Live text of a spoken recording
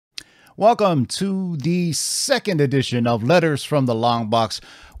Welcome to the second edition of Letters from the Long Box,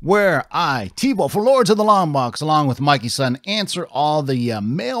 where I, Tebow for Lords of the Long Box, along with Mikey Sutton, answer all the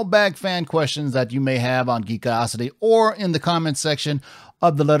mailbag fan questions that you may have on Geekosity or in the comments section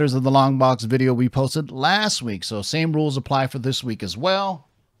of the Letters of the Long Box video we posted last week. So same rules apply for this week as well,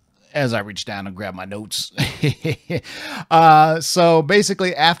 as I reach down and grab my notes. So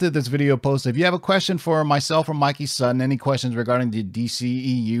basically, after this video post, if you have a question for myself or Mikey Sutton, any questions regarding the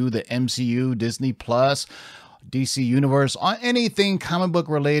DCEU, the MCU, Disney Plus, DC Universe, on anything comic book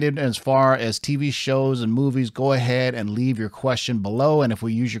related as far as TV shows and movies, go ahead and leave your question below. And if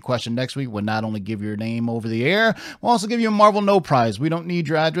we use your question next week, we'll not only give your name over the air, we'll also give you a Marvel No Prize. We don't need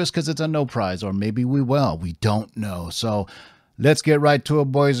your address because it's a no prize, or maybe we will. We don't know. So let's get right to it,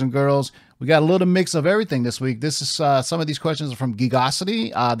 boys and girls. We got a little mix of everything this week. This is some of these questions are from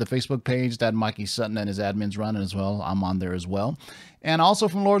Geekosity, the Facebook page that Mikey Sutton and his admins run as well. I'm on there as well. And also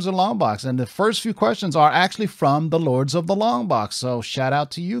from Lords of the Long Box. And the first few questions are actually from the Lords of the Long Box. So shout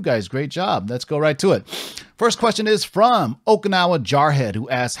out to you guys. Great job. Let's go right to it. First question is from Okinawa Jarhead, who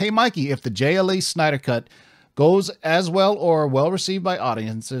asks, hey, Mikey, if the JLA Snyder Cut goes as well or well received by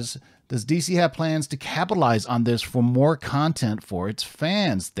audiences, does DC have plans to capitalize on this for more content for its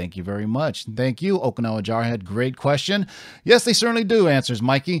fans? Thank you very much. Thank you, Okinawa Jarhead. Great question. Yes, they certainly do, answers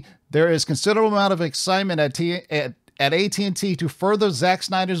Mikey. There is considerable amount of excitement at AT&T to further Zack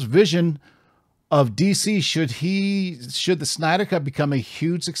Snyder's vision of DC should the Snyder Cut become a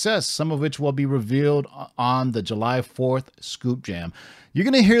huge success, some of which will be revealed on the July 4th Scoop Jam. You're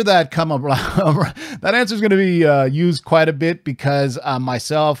going to hear that come up. That answer is going to be used quite a bit because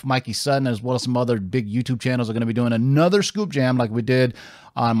myself, Mikey Sutton, as well as some other big YouTube channels are going to be doing another Scoop Jam like we did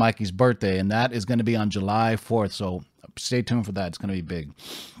on Mikey's birthday, and that is going to be on July 4th. So stay tuned for that. It's going to be big.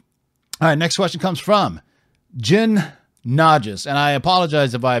 All right, next question comes from Jin Najas, and I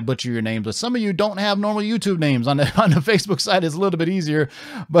apologize if I butcher your names, but some of you don't have normal YouTube names. On the Facebook side, it's a little bit easier,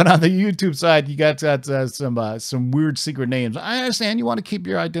 but on the YouTube side, you got some weird secret names. I understand you want to keep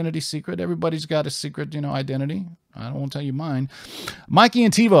your identity secret. Everybody's got a secret, identity. I don't want to tell you mine. Mikey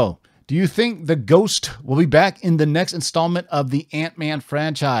and Tebow, do you think the Ghost will be back in the next installment of the Ant-Man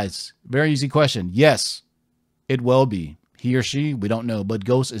franchise? Very easy question. Yes, it will be. He or she, we don't know, but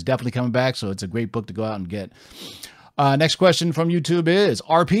Ghost is definitely coming back, so it's a great book to go out and get. Next question from YouTube is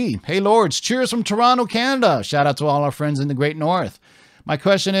RP. Hey, Lords, cheers from Toronto, Canada. Shout out to all our friends in the Great North. My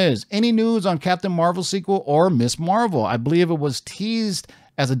question is, any news on Captain Marvel sequel or Miss Marvel? I believe it was teased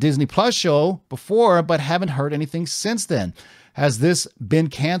as a Disney Plus show before, but haven't heard anything since then. Has this been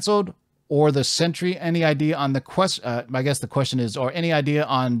canceled or the Sentry? Any idea on the question? I guess the question is, or any idea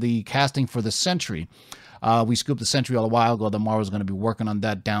on the casting for the Sentry? We scooped the Sentry a while ago that Marvel's going to be working on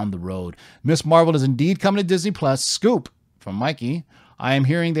that down the road. Miss Marvel is indeed coming to Disney Plus. Scoop from Mikey. I am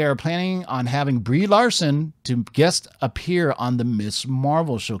hearing they are planning on having Brie Larson to guest appear on the Miss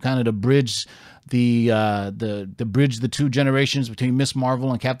Marvel show, kind of to bridge the two generations between Miss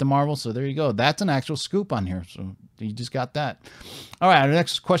Marvel and Captain Marvel. So there you go. That's an actual scoop on here. So you just got that. All right. Our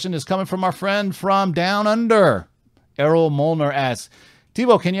next question is coming from our friend from Down Under. Errol Molnar asks,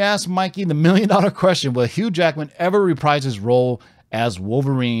 Tebow, can you ask Mikey the $1 million question? Will Hugh Jackman ever reprise his role as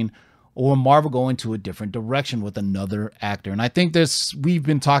Wolverine, or will Marvel go into a different direction with another actor? And I think we've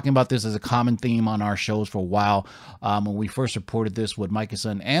been talking about this as a common theme on our shows for a while. When we first reported this with Mikey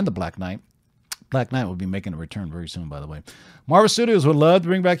Sutton and the Black Knight. Black Knight will be making a return very soon, by the way. Marvel Studios would love to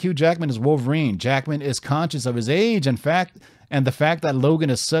bring back Hugh Jackman as Wolverine. Jackman is conscious of his age and the fact that Logan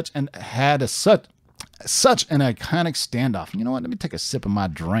is such an iconic standoff. You know what? Let me take a sip of my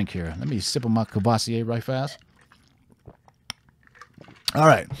drink here. Let me sip of my Cavassier right fast. All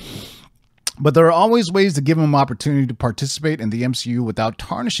right. But there are always ways to give him an opportunity to participate in the MCU without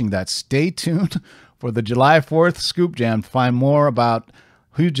tarnishing that. Stay tuned for the July 4th Scoop Jam to find more about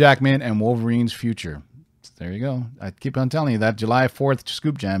Hugh Jackman and Wolverine's future. There you go. I keep on telling you that July 4th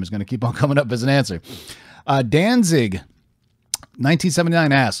Scoop Jam is going to keep on coming up as an answer. Danzig,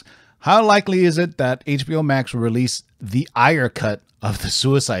 1979 asks, how likely is it that HBO Max will release the Ayer cut of the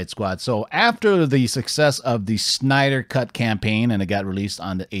Suicide Squad? So after the success of the Snyder Cut campaign and it got released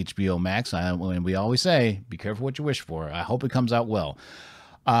on the HBO Max, when we always say, be careful what you wish for. I hope it comes out well.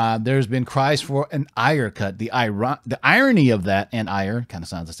 There's been cries for an Ayer cut. The irony of that, and Ayer kind of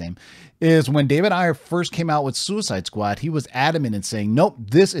sounds the same, is when David Ayer first came out with Suicide Squad, he was adamant in saying, nope,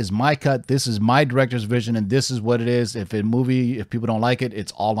 this is my cut. This is my director's vision, and this is what it is. If people don't like it,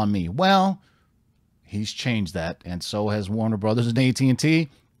 it's all on me. Well, he's changed that, and so has Warner Brothers and AT&T.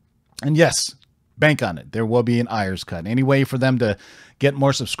 And yes, bank on it. There will be an Ayer's cut. Any way for them to get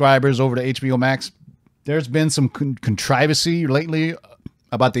more subscribers over to HBO Max? There's been some controversy lately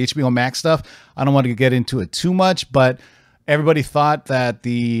about the HBO Max stuff. I don't want to get into it too much, but everybody thought that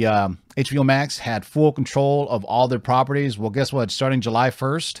the HBO Max had full control of all their properties. Well, guess what? Starting July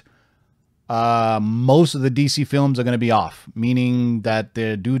 1st, most of the DC films are going to be off, meaning that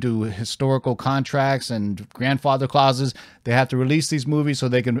they're due to historical contracts and grandfather clauses. They have to release these movies so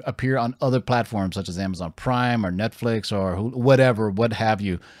they can appear on other platforms such as Amazon Prime or Netflix or whatever, what have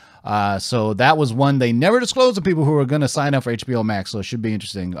you. So that was one they never disclosed to people who were going to sign up for HBO Max. So it should be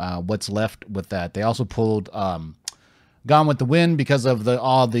interesting what's left with that. They also pulled Gone with the Wind because of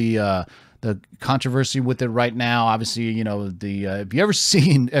all the controversy with it right now. Obviously, you know, if you ever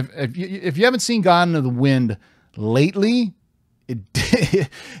seen, if you haven't seen Gone with the Wind lately, it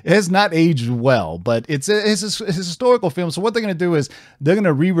has not aged well, but it's a historical film. So what they're going to do is they're going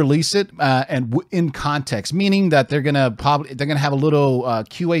to re-release it and in context, meaning that they're going to have a little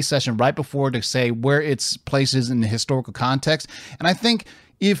QA session right before to say where its places in the historical context. And I think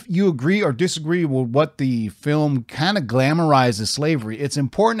if you agree or disagree with what the film kind of glamorizes slavery, it's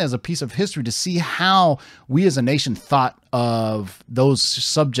important as a piece of history to see how we as a nation thought of those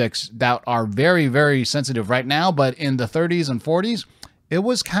subjects that are very, very sensitive right now. But in the 30s and 40s, it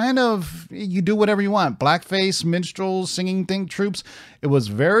was kind of, you do whatever you want. Blackface, minstrels, singing troops. It was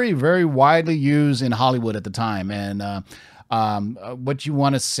very, very widely used in Hollywood at the time. And what you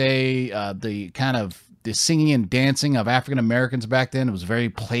want to say, the singing and dancing of African Americans back then, it was very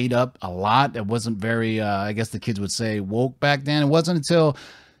played up a lot. It wasn't very, I guess the kids would say, woke back then. It wasn't until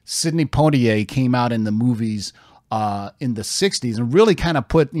Sidney Poitier came out in the movies in the 60s and really kind of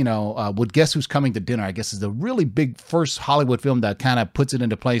put, you know, with Guess Who's Coming to Dinner, I guess is the really big first Hollywood film that kind of puts it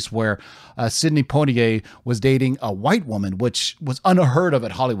into place where Sidney Poitier was dating a white woman, which was unheard of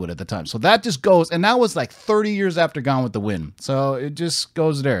at Hollywood at the time. So that just goes, and that was like 30 years after Gone with the Wind. So it just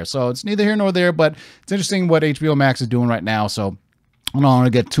goes there. So it's neither here nor there, but it's interesting what HBO Max is doing right now. So I don't want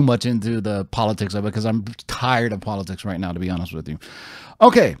to get too much into the politics of it because I'm tired of politics right now, to be honest with you.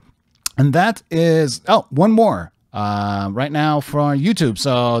 Okay. And that is, one more. Right now from YouTube.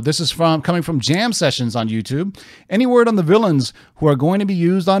 So this is coming from Jam Sessions on YouTube. Any word on the villains who are going to be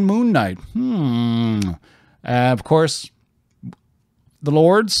used on Moon Knight? Of course, the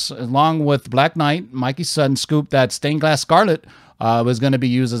Lords, along with Black Knight, Mikey Sutton scooped that Stained Glass Scarlet was going to be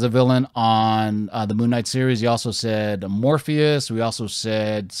used as a villain on the Moon Knight series. He also said Morpheus. We also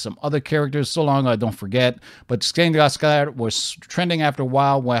said some other characters. So long I don't forget. But Stained Glass Scarlet was trending after a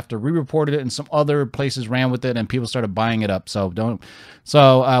while. After re-reported it, and some other places ran with it, and people started buying it up. So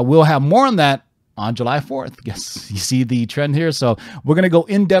we'll have more on that on July 4th. Yes, you see the trend here. So we're going to go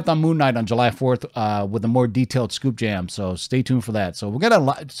in depth on Moon Knight on July 4th with a more detailed scoop jam. So stay tuned for that. So we'll get a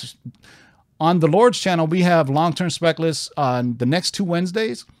lot. On the Lord's channel, we have long-term spec lists on the next 2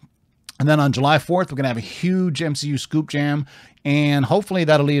 Wednesdays. And then on July 4th, we're going to have a huge MCU scoop jam. And hopefully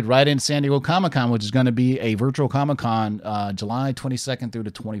that'll lead right into San Diego Comic-Con, which is going to be a virtual Comic-Con July 22nd through the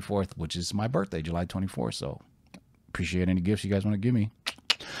 24th, which is my birthday, July 24th. So appreciate any gifts you guys want to give me.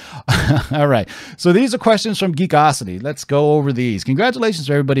 All right. So these are questions from Geekosity. Let's go over these. Congratulations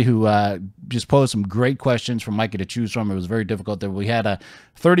to everybody who just posed some great questions for Mikey to choose from. It was very difficult. We had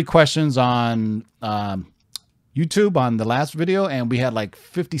 30 questions on YouTube on the last video, and we had like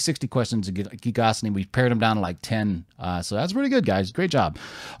 50, 60 questions at Geekosity. We pared them down to like 10. So that's pretty good, guys. Great job.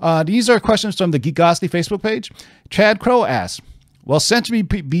 These are questions from the Geekosity Facebook page. Chad Crow asks, will Century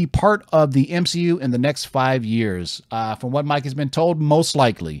be part of the MCU in the next 5 years? From what Mike has been told, most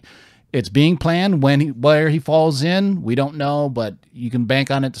likely. It's being planned. Where he falls in, we don't know, but you can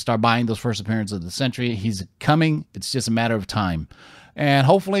bank on it to start buying those first appearances of the Century. He's coming. It's just a matter of time. And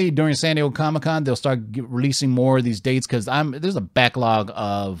hopefully during San Diego Comic-Con, they'll start releasing more of these dates because there's a backlog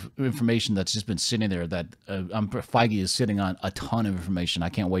of information that's just been sitting there that Feige is sitting on a ton of information. I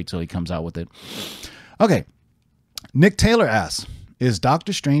can't wait till he comes out with it. Okay. Nick Taylor asks, is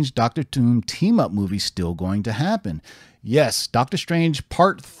Doctor Strange, Doctor Doom team-up movie still going to happen? Yes, Doctor Strange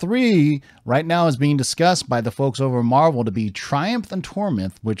Part 3 right now is being discussed by the folks over at Marvel to be Triumph and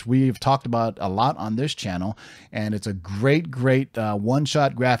Torment, which we've talked about a lot on this channel. And it's a great, great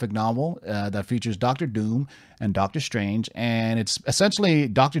one-shot graphic novel that features Doctor Doom and Doctor Strange. And it's essentially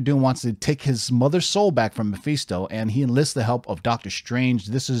Doctor Doom wants to take his mother's soul back from Mephisto, and he enlists the help of Doctor Strange.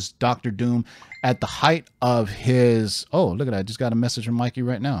 This is Doctor Doom at the height of his... Oh, look at that. I just got a message from Mikey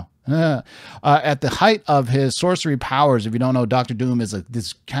right now. At the height of his sorcery powers. If you don't know, Doctor Doom is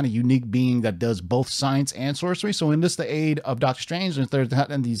this kind of unique being that does both science and sorcery. So enlist the aid of Doctor Strange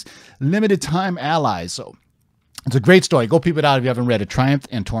and these limited time allies. So it's a great story. Go peep it out if you haven't read it. Triumph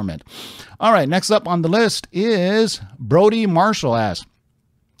and Torment. All right, next up on the list is Brody Marshall asks,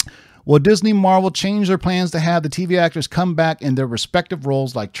 Will Disney Marvel change their plans to have the TV actors come back in their respective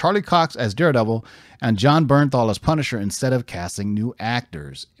roles, like Charlie Cox as Daredevil and John Bernthal as Punisher, instead of casting new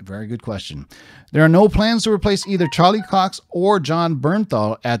actors? Very good question. There are no plans to replace either Charlie Cox or John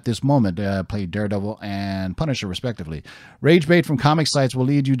Bernthal at this moment, played Daredevil and Punisher respectively. Rage bait from comic sites will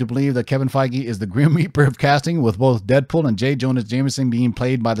lead you to believe that Kevin Feige is the Grim Reaper of casting, with both Deadpool and J. Jonah Jameson being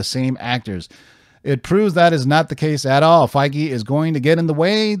played by the same actors. It proves that is not the case at all. Feige isn't going to get in the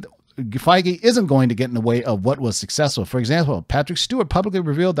way of what was successful. For example, Patrick Stewart publicly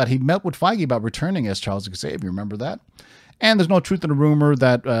revealed that he met with Feige about returning as Charles Xavier. Remember that? And there's no truth in the rumor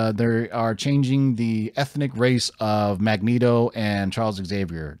that they are changing the ethnic race of Magneto and Charles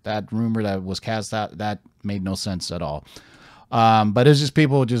Xavier. That rumor that was cast out, that made no sense at all. But it's just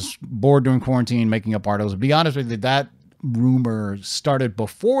people just bored during quarantine making up articles. To be honest with you, that rumor started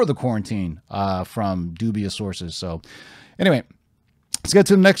before the quarantine from dubious sources. So anyway, let's get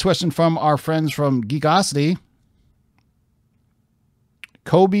to the next question from our friends from Geekosity.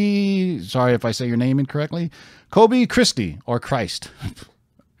 Kobe, sorry if I say your name incorrectly. Kobe Christie, or Christ.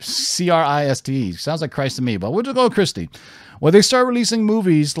 C-R-I-S-T-E. Sounds like Christ to me, but we'll just go with Christie. Will they start releasing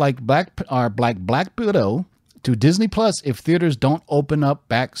movies like Black Widow to Disney Plus if theaters don't open up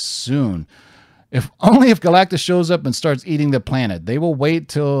back soon? Only if Galactus shows up and starts eating the planet. They will wait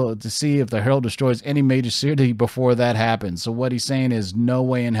to see if the Herald destroys any major city before that happens. So what he's saying is no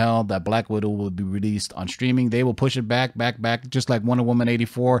way in hell that Black Widow will be released on streaming. They will push it back, just like Wonder Woman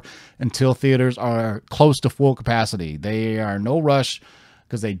 84, until theaters are close to full capacity. They are no rush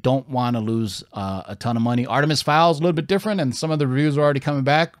because they don't want to lose a ton of money. Artemis Fowl is a little bit different, and some of the reviews are already coming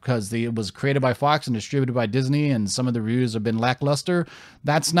back because it was created by Fox and distributed by Disney, and some of the reviews have been lackluster.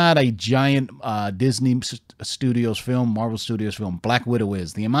 That's not a giant Disney Studios film, Marvel Studios film. Black Widow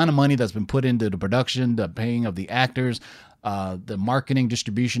is. The amount of money that's been put into the production, the paying of the actors, the marketing,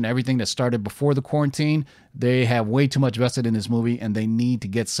 distribution, everything that started before the quarantine, they have way too much vested in this movie, and they need to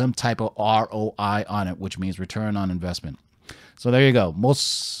get some type of ROI on it, which means return on investment. So there you go.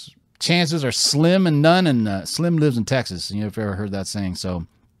 Most chances are slim and none, and Slim lives in Texas. You know, if you've ever heard that saying. So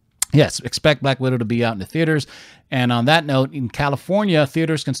yes, expect Black Widow to be out in the theaters. And on that note, in California,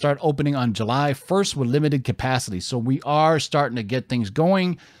 theaters can start opening on July 1st with limited capacity. So we are starting to get things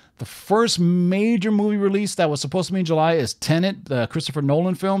going. The first major movie release that was supposed to be in July is Tenet, the Christopher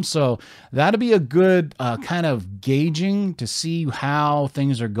Nolan film. So that'll be a good kind of gauging to see how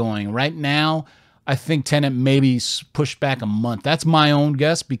things are going. Right now, I think Tenet maybe pushed back a month. That's my own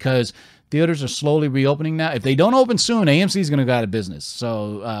guess because theaters are slowly reopening now. If they don't open soon, AMC is going to go out of business.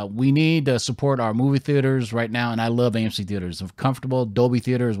 So we need to support our movie theaters right now, and I love AMC theaters. It's comfortable. Dolby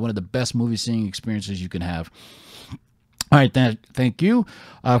Theater is one of the best movie seeing experiences you can have. All right, thank you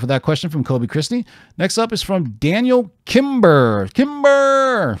for that question from Kobe Christie. Next up is from Daniel Kimber.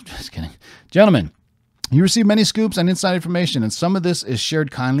 Just kidding. Gentlemen, you receive many scoops and inside information, and some of this is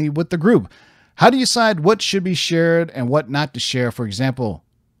shared kindly with the group. How do you decide what should be shared and what not to share? For example,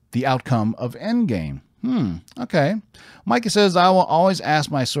 the outcome of Endgame. Okay. Mikey says, I will always ask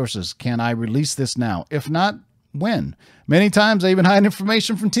my sources, can I release this now? If not, when? Many times I even hide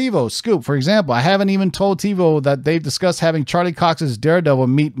information from TiVo. Scoop, for example, I haven't even told TiVo that they've discussed having Charlie Cox's Daredevil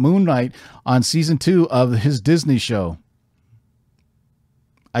meet Moon Knight on season 2 of his Disney show.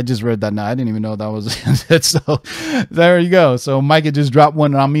 I just read that now. I didn't even know that was it. So there you go. So Mike had just dropped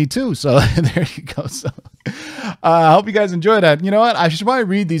one on me too. So there you go. So I hope you guys enjoyed that. You know what? I should probably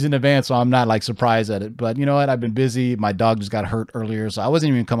read these in advance so I'm not like surprised at it. But you know what? I've been busy. My dog just got hurt earlier, so I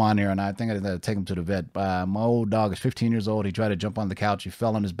wasn't even come on here, and I think I had to take him to the vet. My old dog is 15 years old. He tried to jump on the couch. He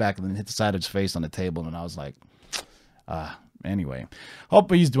fell on his back and then hit the side of his face on the table, and I was like, anyway,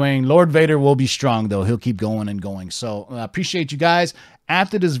 hope he's doing. Lord Vader will be strong, though. He'll keep going and going. So appreciate you guys.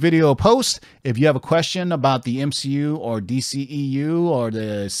 After this video post, if you have a question about the MCU or DCEU or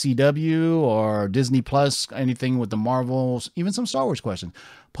the CW or Disney Plus, anything with the Marvels, even some Star Wars questions,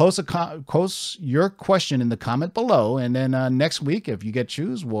 post your question in the comment below. And then next week, if you get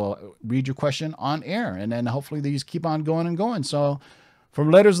choose, we'll read your question on air. And then hopefully these keep on going and going. So from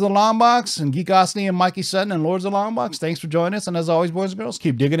Letters of the Long Box and Geekosity and Mikey Sutton and Lords of the Long Box, thanks for joining us. And as always, boys and girls,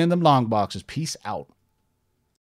 keep digging in them long boxes. Peace out.